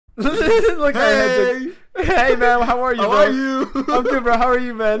Look at Hey! Hey man, how are you? How bro? are you? I'm good, bro. How are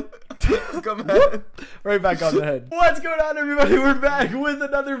you, man? Come on. Right back on the head. What's going on, everybody? We're back with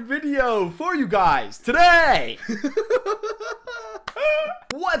another video for you guys today.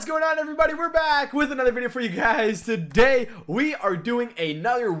 What's going on, everybody? We're back with another video for you guys today. We are doing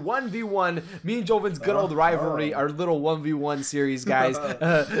another 1v1. Me and Jovin's good old rivalry, our little 1v1 series, guys.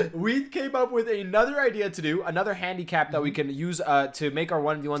 We came up with another idea to do, another handicap that we can use to make our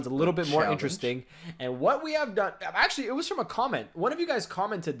 1v1s a little bit more interesting. And what we have done, actually, it was from a comment. One of you guys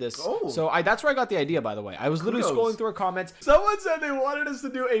commented this. Oh. So that's where I got the idea, by the way. I was literally scrolling through our comments. Someone said they wanted us to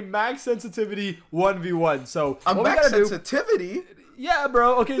do a max sensitivity 1v1. So A what max we gotta sensitivity? do? Yeah,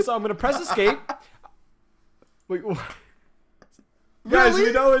 bro. Okay, so I'm gonna press escape. Wait, what? Guys,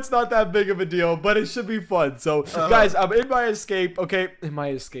 we know it's not that big of a deal, but it should be fun. So, guys, I'm in my escape. Okay, in my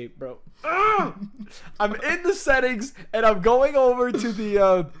escape, bro. I'm in the settings, and I'm going over to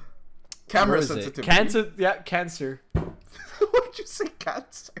the Camera sensitivity. Cancer. Yeah, cancer. What'd you say,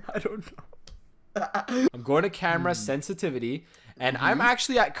 cancer? I don't know. I'm going to camera sensitivity, and I'm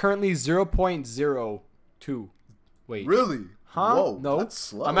actually at currently 0.02. Wait. Really? Huh? Whoa, no. that's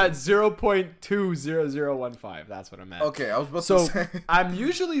slow. I'm at 0.20015. That's what I'm at. Okay, I was about So to say. I'm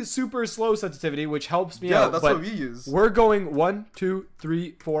usually super slow sensitivity, which helps me Yeah, out. that's but what we use. We're going 1, 2,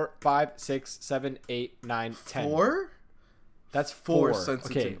 3, 4, 5, 6, 7, 8, 9, 10. 4? That's Four 4.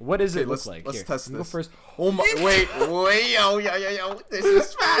 sensitivity. Okay, what does it look let's- like? let's Here, test you go this. first. Oh my! Wait, yo, this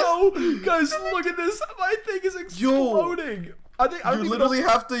is fast. No, guys, look at this. My thing is exploding. I think I don't You even literally know.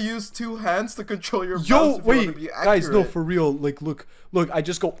 have to use 2 hands to control your mouse. Yo, if you want to wait, be guys, no, accurate. for real. Like, look. I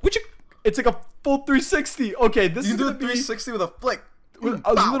just go. It's like a full 360. Okay, this You is can do a gonna be 360 with a flick. with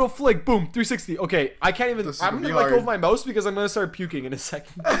a Bow. little flick. Boom, 360. Okay, I can't even. This is I'm gonna gonna be let go hard. of my mouse because I'm gonna start puking in a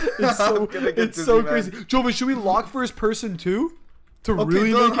second. It's so, gonna get it's dizzy, so man. crazy. Joven, should we lock first person too? To Okay, really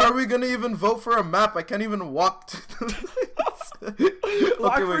Dylan, make how it are we gonna even vote for a map? I can't even walk to the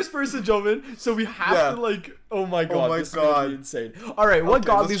lock Okay, wait. first person, Joven. So we have Yeah. to like. Oh my god, my this is gonna God. be insane. All right, what Okay, let's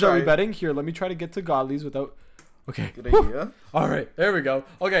godlies are we try. betting here? Let me try to get to godlies without. Okay. Good idea. All right, there we go.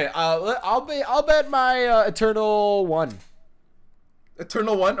 Okay, I'll bet my eternal 1.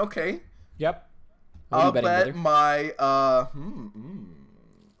 Eternal 1, okay. Yep. What are you I'll betting, bet brother? my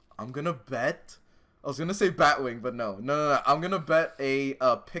I'm gonna bet. I was gonna say Batwing, but no. I'm gonna bet a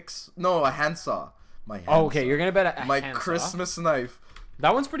handsaw. My handsaw. Oh, okay, you're gonna bet a my handsaw. Christmas knife.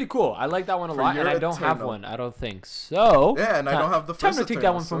 That one's pretty cool. I like that one a lot, and your I don't have eternal. one. I don't think so. Yeah, and I don't have the time first to take that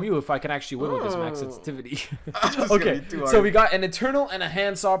eternal, one from so- you if I can actually win with this max Oh. sensitivity. This is Okay, gonna be too so hard. we got an eternal and a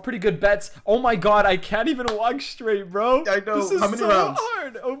handsaw. Pretty good bets. Oh my god, I can't even walk straight, bro. I know. This is How many so rounds?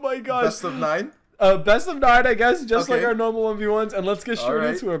 hard. Oh my god. Best of 9. Best of 9, I guess, just like Okay. our normal 1v1s, and let's get straight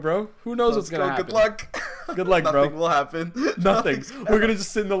Alright. into it, bro. Who knows Let's what's gonna go. happen? Good luck. Good luck, bro. Nothing will happen. Nothing. We're gonna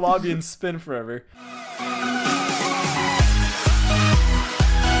just sit in the lobby and spin forever.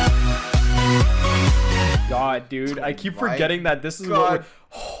 God, dude, I keep My forgetting that this is God. what we're.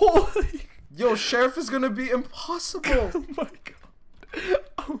 Holy. Yo, Sheriff is gonna be impossible. Oh my god.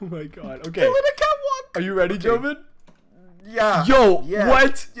 Oh my god. Okay. Dylan, I can't walk. Are you ready, Joven? Yeah. Yo, Yeah.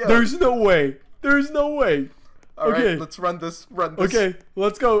 what? Yeah. There's no way. There's no way. All right, okay. let's run this. Run this. Okay,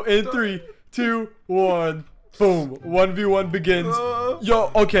 let's go in 3, 2, 1. Boom. 1v1 begins.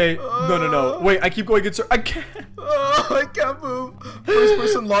 Yo, okay. No. Wait, I keep going in I can't. I can't move. First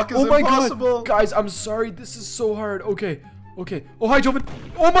person lock is Oh my impossible. god. Guys, I'm sorry. This is so hard. Okay. Oh, hi, Joven.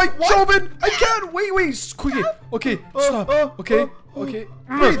 Oh my, Joven. I can't. Wait. Quickly. Okay, stop. Okay. Breathe.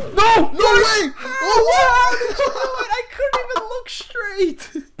 No No way. Oh, I couldn't even look straight.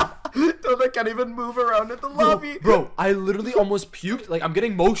 Dude, I can't even move around in the lobby. Bro, I literally almost puked. Like, I'm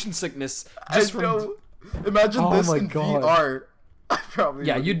getting motion sickness just from. know. Imagine Oh this my in God. VR. I probably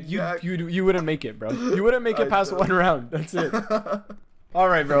Yeah, wouldn't. you wouldn't make it, bro. You wouldn't make it I past know. 1 round. That's it. All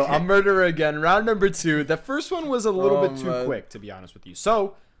right, bro. I'm murderer again. Round number 2. The first one was a little bit too man. quick, to be honest with you.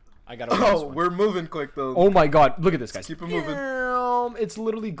 So, I gotta win this Oh, one. we're moving quick though. Oh my god, look at this, guys. Keep it moving. It's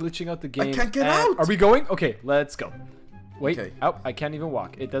literally glitching out the game. can't get And- out. Are we going? Okay, let's go. Wait. Okay. Oh, I can't even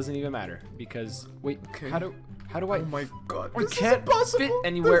walk. It doesn't even matter because wait. Okay. How do I? Oh my god. I This is can't impossible. fit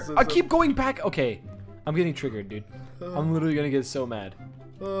anywhere. This is I keep going back. Okay, I'm getting triggered, dude. I'm literally gonna get so mad.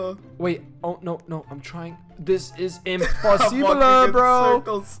 Wait. Oh no. I'm trying. This is impossible, walking in bro.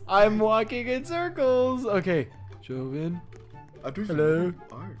 circles. I'm walking in circles. Okay, Joven. I don't even Hello? know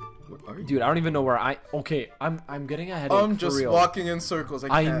where you are. Where are you? Dude, I don't even know where I. Okay, I'm getting a headache. I'm for just real. walking in circles.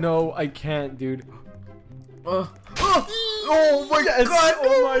 I can't. know I can't, dude. Oh my Yes. god!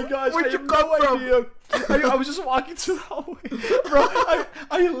 Oh my gosh! Where'd I you have come no from? idea. I was just walking through the hallway, bro.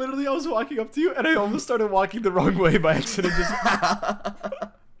 I literally was walking up to you, and I almost started walking the wrong way by accident. Just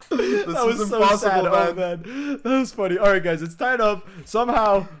That was so sad. Oh man, that was funny. All right, guys, it's tied up.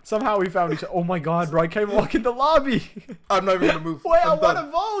 Somehow we found each other. Oh my God, bro, I can't walk in the lobby. I'm not even gonna move. Wait, I I'm want to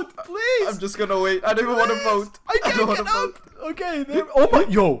done. vote, please. I'm just gonna wait. I don't even want to vote. I don't can't wanna get up. vote. Okay, there. Oh my,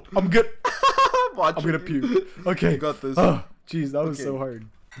 yo, I'm good. I'm watching I'm gonna you. puke. Okay, You got this. Oh, jeez, that was Okay. so hard.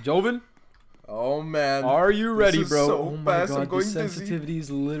 Joven, Oh man. are you ready, This is bro? so Oh my fast, I'm God, the going dizzy. sensitivity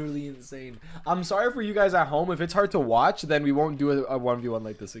is literally insane. I'm sorry for you guys at home. If it's hard to watch, then we won't do a 1v1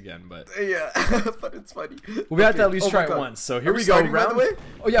 like this again. But Yeah, but it's funny. we have to Okay. at least Oh try my it God. once. So here Are we we go. starting, by the Round. way?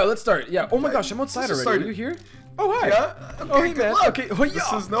 Oh yeah, let's start. Yeah. Oh my Okay. gosh, I'm outside Let's just already. Are start you it. here? Oh hi. Yeah. Oh hey good man. luck. Okay. Oh This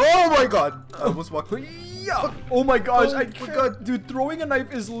yeah. is no. Oh my God. I almost walked. Yeah. Oh my gosh, Oh I my can't. God. Dude, throwing a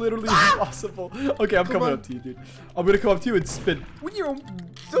knife is literally impossible. Okay, I'm coming on. up to you, dude. I'm gonna come up to you and spin. Whoa.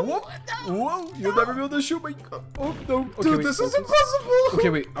 Whoa. You'll never be able to shoot me. Oh, no. Okay, Dude, wait, this is focus. impossible. Okay,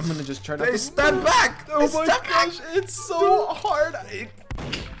 wait. I'm gonna just try not Hey, to... stand back. Oh Hey, my stand gosh, it's so hard. back.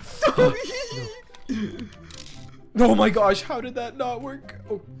 Oh my gosh, how did that not work?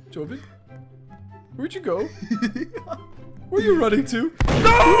 Oh, Joven? Where'd you go? Where are you running to?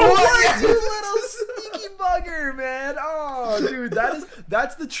 No! What? You little sneaky bugger, man! Oh, dude,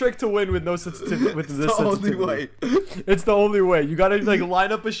 that's the trick to win with no sensitivity. With this the only sensitivity. way. It's the only way. You gotta like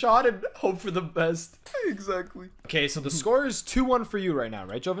line up a shot and hope for the best. Exactly. Okay, so the score is 2-1 for you right now,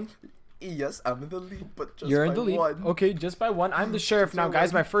 right, Joven? Yes, I'm in the lead, but just You're by in the lead. one. Okay, just by one. I'm the sheriff now,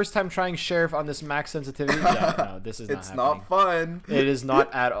 guys. My first time trying sheriff on this max sensitivity. Yeah, no, this is not It's happening. not fun. It is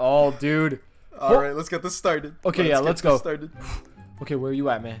not at all, dude. All right, let's get this started. Okay, yeah, let's get go. this started. Okay, where are you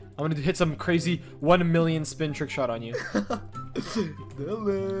at, man? I'm gonna hit some crazy 1 million spin trick shot on you.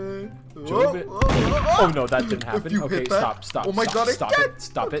 Dylan. Joven. Oh no, that didn't happen. you Okay, hit that- stop. Oh my stop, God, I stop can't. it.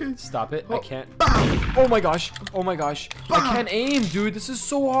 Stop Okay. it. Stop it. I Oh. can't. Bam! Oh my gosh. Oh my gosh. I Bam! can't aim, dude. This is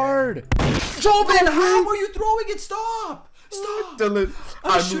so hard. Joven, how are you throwing it? Stop. Stop. Dylan,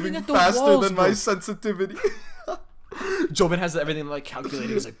 I'm I'm shooting moving at the faster walls, than my bro. sensitivity. Joven has everything like calculated.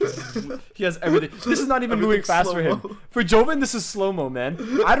 He's like, he has everything. This is not even moving Everything's fast for him. slow-mo. For Joven, this is slow mo, man.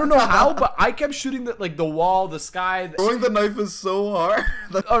 I don't know how, but I kept shooting the wall, the sky. Throwing the knife is so hard.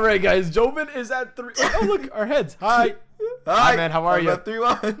 All right, guys. Joven is at 3. Oh look, our heads. Hi. Hi, man, how are I'm you? at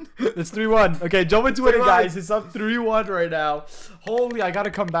 3-1. It's 3-1. Okay, Joven's winning, 3-1. guys. It's up 3-1 right now. Holy, I gotta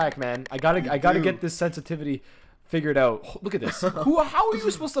come back, man. I gotta do. get this sensitivity figured out. Look at this. How are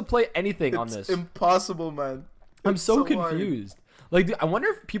you supposed to play anything on It's this? impossible, man. I'm It's so hard. confused. Like, dude, I wonder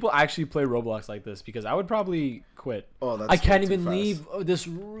if people actually play Roblox like this, because I would probably quit. Oh, that's I can't way too even fast. leave this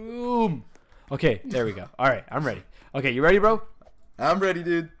room. Okay, there we go. All right, I'm ready. Okay, you ready, bro? I'm ready,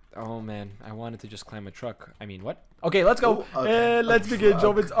 dude. Oh man, I wanted to just climb a truck. I mean, what? Okay, let's go. Oh, And let's begin. truck.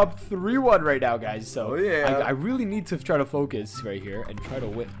 Joven's up 3-1 right now, guys. So Oh, yeah. I really need to try to focus right here and try to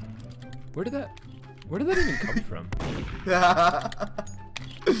win. Where did that even come from?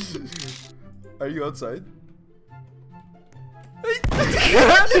 Are you outside?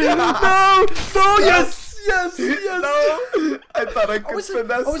 No! Yes! No! I thought I I could was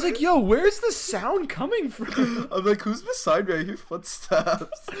finesse like, it. yo, where's the sound coming from? I'm like, who's beside me? I hear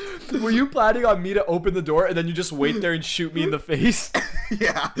footsteps. Were you planning on me to open the door and then you just wait there and shoot me in the face?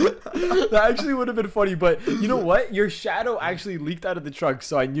 Yeah. That actually would have been funny, but you know what? Your shadow actually leaked out of the truck,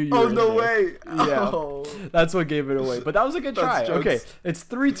 so I knew you Oh, were in no there. way. Yeah. Oh. That's what gave it away. But that was a good try. That's jokes. Okay, it's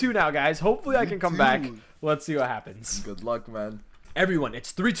 3-2 now, guys. Hopefully I can come back. 3-2. Let's see what happens. Good luck, man. Everyone,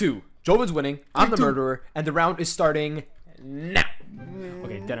 it's 3-2. Joven's winning. I'm the 3-2. murderer, and the round is starting now.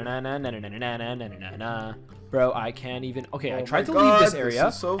 Okay. Da-na-na-na-na-na-na-na-na-na. Bro, I can't even. Okay, I Oh tried my to leave God, this this area,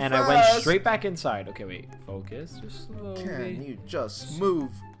 is so and I went fast. straight back inside. Okay, wait. Focus. Just slowly. Can you just move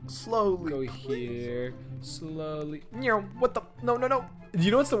slowly? Go here. Slowly. What the? No. You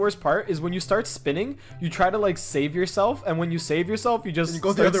know what's the worst part is when you start spinning, you try to like save yourself, and when you save yourself, you just You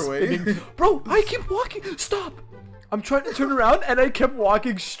go the start other way. spinning. Bro, I keep walking. Stop. I'm trying to turn around, and I kept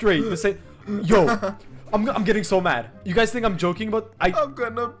walking straight. The same. Yo, I'm getting so mad. You guys think I'm joking about? I'm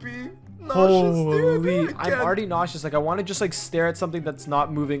gonna be nauseous, Holy, dude. I I'm can't. already nauseous. Like I want to just like stare at something that's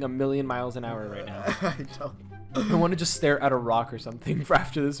not moving 1,000,000 miles an hour right now. I know. I want to just stare at a rock or something for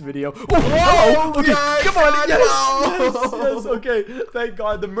after this video. Whoa, Oh, okay, yes, come on, God, yes, no. yes, okay. Thank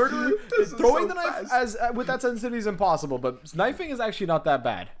God. The murderer, This is throwing so the knife fast. as with that sensitivity is impossible, but sniping is actually not that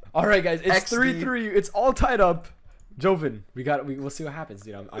bad. All right, guys, it's XD. 3-3. It's all tied up. Joven, we'll see what happens,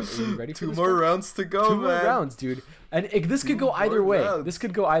 dude. Are you ready for Two this? more one? rounds to go, Two more man. rounds, dude. And this could go Two either more way. rounds. This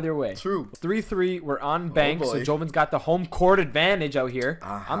could go either way. True. 3-3. We're on bank, so boy. Joven's got the home court advantage out here.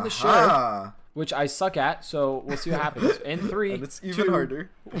 I'm the sheriff, Ah, which I suck at, so we'll see what happens. In 3, and it's even 2, harder.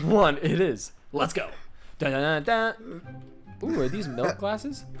 1. It is. Let's go. Dun, dun, dun, dun. Ooh, are these milk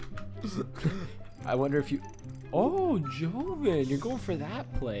glasses? I wonder if you... Oh, Joven, you're going for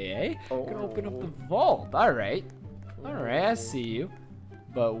that play, eh? Oh. Gonna open up the vault. All right, I see you.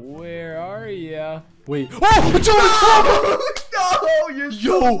 But where are ya? Wait. Oh, Joven! No, you're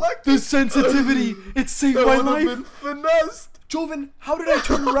Yo, so lucky. the sensitivity! It saved That my would have life. been finessed. Joven, how did I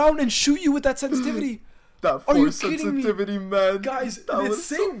turn around and shoot you with that sensitivity? That Are you force kidding me? sensitivity, man. Guys, that it's was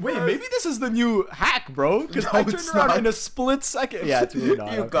so same. Wait, fast. maybe this is the new hack, bro. Because No, I turned it's around not. in a split second. Yeah, it's really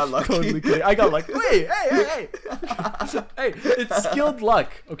not. You I'm got lucky. Totally kidding. I got lucky. Wait, hey. Hey, it's skilled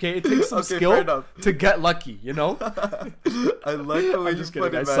luck. Okay, it takes some Okay, fair skill enough. to get lucky. You know. I like the way I'm you just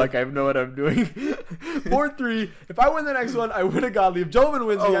put kidding. I it, man. suck. I have no what I'm doing. 4-3. If I win the next one, I win a godly. If Joven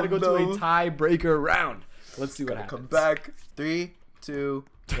wins, we Oh, gotta go to no. a tiebreaker round. Let's see what happens. Come back. 3, 2,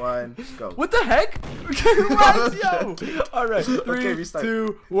 1, go. What the heck? What? Yo! Alright, 3, Okay, restart.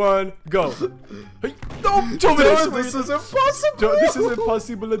 2, 1, go. Hey, no, Joven, I swear This you- is impossible. This is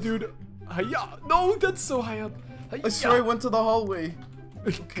impossible, dude. Hiya. No, that's so high up. I swear I went to the hallway.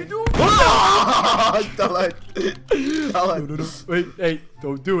 No, Tell it. Tell it. no. Wait, hey,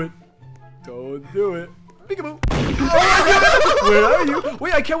 don't do it. Don't do it. Peekaboo. Where are you?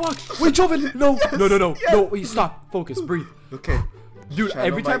 Wait, I can't walk. Wait, Joven. No, no. yes. No, wait, stop. Focus, breathe. Okay. Dude, Channel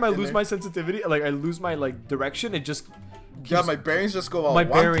every time my I lose inner- my sensitivity, like I lose my like direction, it just Yeah, my bearings just go all my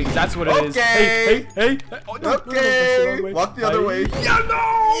wonky. bearings. That's what it is. Okay. Hey. Oh, no, Okay. that's the wrong way. Walk the other way. Yeah,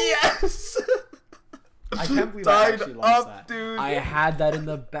 no. Yes. I can't believe I Tied actually lost up, that. dude. I had that in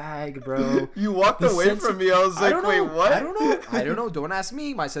the bag, bro. You walked The away from me. I was I like, don't wait, know. what? I don't know. Don't ask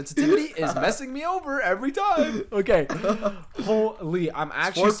me. My sensitivity is messing me over every time. Okay. Holy, I'm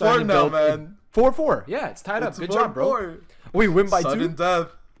actually 4-4 starting to now, build. man. 4-4. Yeah, it's tied It's up. Good job, bro. 4-4. Wait, win by Sudden 2? death.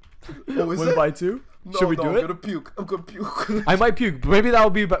 Oh, is Win it? by 2? No, Should we no, do I'm it? gonna puke. I'm gonna puke. I might puke. Maybe that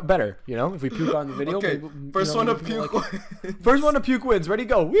will be better. You know, if we puke on the video. Okay, maybe, first you know, one to maybe people puke. like- First one to puke wins. Ready,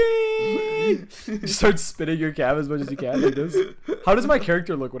 go. Whee! You start spinning your cam as much as you can like this. How does my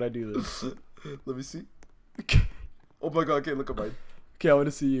character look when I do this? Let me see. Oh my god, okay, look at mine. Okay, I want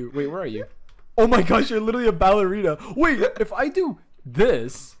to see you. Wait, where are you? Oh my gosh, you're literally a ballerina. Wait, if I do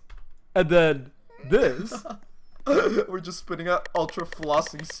this and then this, We're just spinning at ultra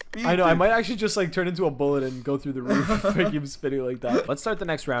flossing speed. I know, I dude. might actually just like turn into a bullet and go through the roof if I keep spinning like that. Let's start the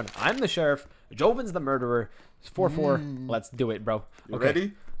next round. I'm the sheriff. Joven's the murderer. It's 4-4. Let's do it, bro. You Okay.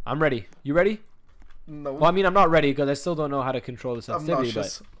 ready? I'm ready. You ready? No. Well, I mean, I'm not ready because I still don't know how to control the sensitivity.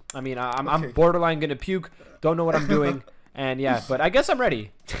 nauseous. But I mean, I'm Okay. borderline gonna puke. Don't know what I'm doing. And yeah, but I guess I'm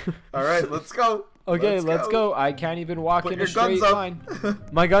ready. All right, let's go. Okay, let's go. I can't even walk Put in your a straight guns up. line.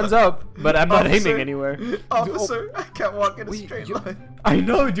 My gun's up, but I'm not Officer. aiming anywhere. Officer, I can't walk in a Wait, straight you- line. I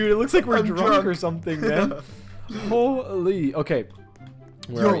know, dude. It looks like we're I'm drunk, or drunk. something, man. Holy. Okay.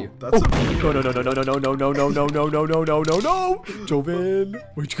 Where Yo, are you? that's a No, no, no, no, no, no, no, no, no, no, no, no, no, no, no, no. Joven,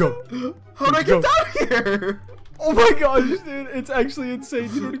 where'd you go? How did I Go. get down here? Oh my gosh, dude. It's actually insane.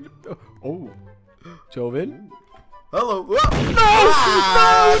 You don't even... Oh. Joven? Hello. No!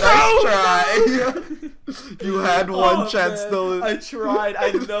 Nice try. You had one chance though. I tried.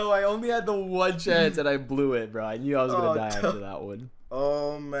 I know. I only had the one chance and I blew it, bro. I knew I was gonna Oh, die no. after that one.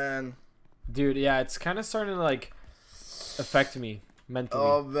 Oh man. Dude, yeah, it's kind of starting to like affect me mentally.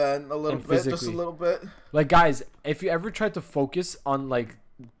 Oh man, a little And bit, just a physically. little bit. Like, guys, if you ever tried to focus on like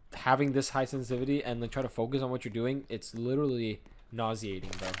having this high sensitivity and like try to focus on what you're doing, it's literally nauseating,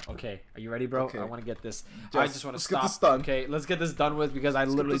 bro. Okay, are you ready, bro? Okay. I want to get this. Yes, I just want to let's get stop. this done. Okay, let's get this done with because I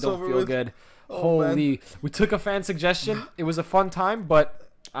literally this don't over feel with. good. Oh, man. Holy, we took a fan suggestion. It was a fun time, but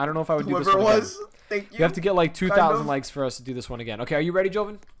I don't know if I would do this Whoever it one again. was, thank you. You have to get like 2,000 of. likes for us to do this one again. Okay, are you ready,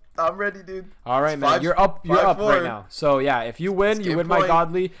 Joven? I'm ready, dude. All right, It's man. You're up. You're up 5-4. right now. So yeah, if you win, It's you game win my point.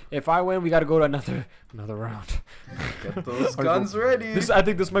 godly. If I win, we got to go to another round. Get those Alright, guns ready. I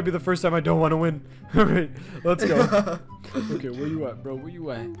think this might be the first time I don't want to win. All right, let's go. Okay, where you at, bro? Where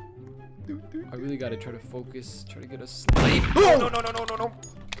you at? I really gotta try to focus. Try to get a slide. No, no.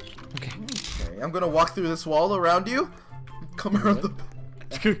 Okay. Okay, I'm gonna walk through this wall around you. Come around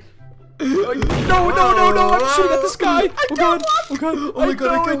the. No! I'm shooting at the sky. Oh god! Oh god! Oh my God,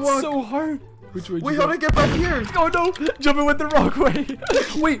 I know, can't it's walk. so hard. Which way? Wait, how do I get back here? Oh no! Jumping went the wrong way.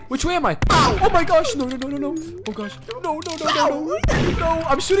 Wait, which way am I? Ow! Oh my gosh! No! Oh gosh! No!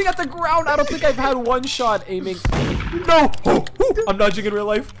 I'm shooting at the ground. I don't think I've had one shot aiming. No! Oh, I'm dodging in real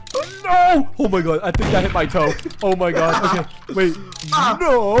life. No! Oh my god! I think I hit my toe. Oh my god! Okay, wait.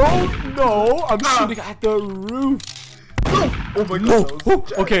 No! I'm shooting at the roof. Oh my No! God. that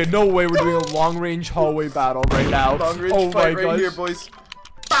was Okay, no way. We're doing a long-range hallway battle right now. Long range Oh my fight right gosh! here, boys.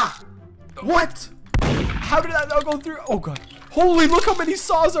 Ah! What? How did that not go through? Oh god. Holy, look how many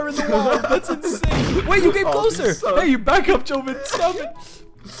saws are in the wall. That's insane. Wait, you came Oh, closer. these saws. Hey, you back up, Joven. Stop it.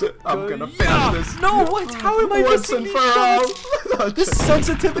 I'm gonna finish this. No, what? How am I Once missing and these for shots? all. This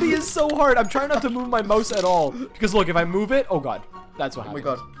sensitivity is so hard. I'm trying not to move my mouse at all. Because look, if I move it, oh god. That's what Oh my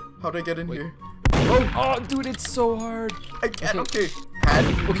happens. god. How do I get in here? Oh, dude, it's so hard. I can't. Okay. Hand,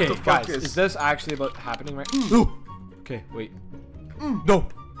 you need Okay, to guys, focus. is this actually about happening right? Ooh. Okay, wait. No.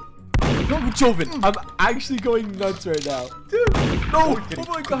 No, Joven, I'm actually going nuts right now. Dude. No. Getting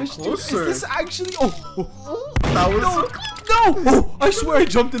Oh my gosh, dude, is closer. this actually? Oh. That was No. No. Oh, I swear I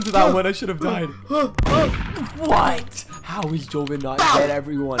jumped into that one. I should have died. What? How is Joven not dead,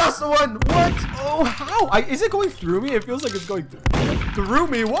 everyone? That's the one. What? Oh, how? Is it going through me? It feels like it's going through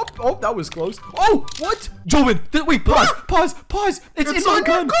me. Whoop. Oh, that was close. Oh, what? Joven, wait, pause. It's in my on your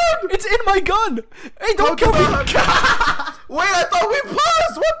gun. gun. It's in my gun. Hey, don't kill me. Wait, I thought we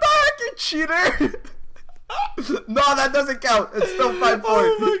paused. What the heck, you cheater? No, that doesn't count. It's still 5 points.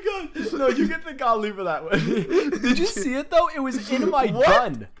 Oh my god. No, you get the golly for that one. Did you see it though? It was in my What?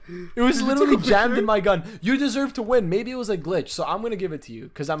 gun. It was Did you literally take a jammed picture? in my gun. You deserve to win. Maybe it was a glitch, so I'm gonna give it to you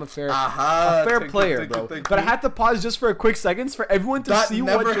because I'm a fair Thank you, player, thank you, bro. thank But I you. had to pause just for a quick seconds for everyone to That see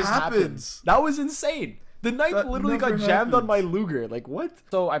never what just happened. happens. That was insane. The knife That literally got never jammed on my happens. Luger. Like what?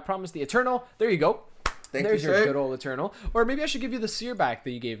 So I promised the Eternal. There you go. Thank There's you, your sir. good old Eternal. Or maybe I should give you the seer back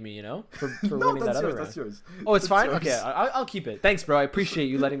that you gave me, you know? For No, winning that that's other yours. round. That's yours. Oh, it's That's fine? yours. Okay, I'll keep it. Thanks, bro. I appreciate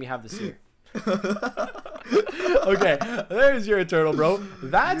you letting me have the seer. Okay, there's your Eternal, bro.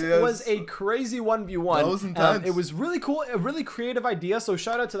 That Yes. was a crazy 1v1. That was intense. It was really cool, a really creative idea. So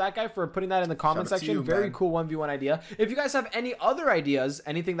shout out to that guy for putting that in the comment Shout out to section. you, Very man. cool 1v1 idea. If you guys have any other ideas,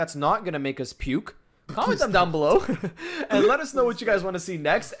 anything that's not gonna make us puke, comment them down below and let us know what you guys want to see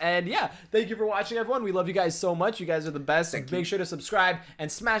next. And yeah, thank you for watching, everyone. We love you guys so much. You guys are the best. Make sure to subscribe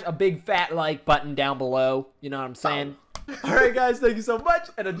and smash a big fat like button down below. You know what I'm saying? All right, guys, thank you so much.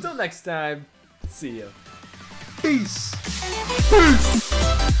 And until next time, see you. Peace. Peace.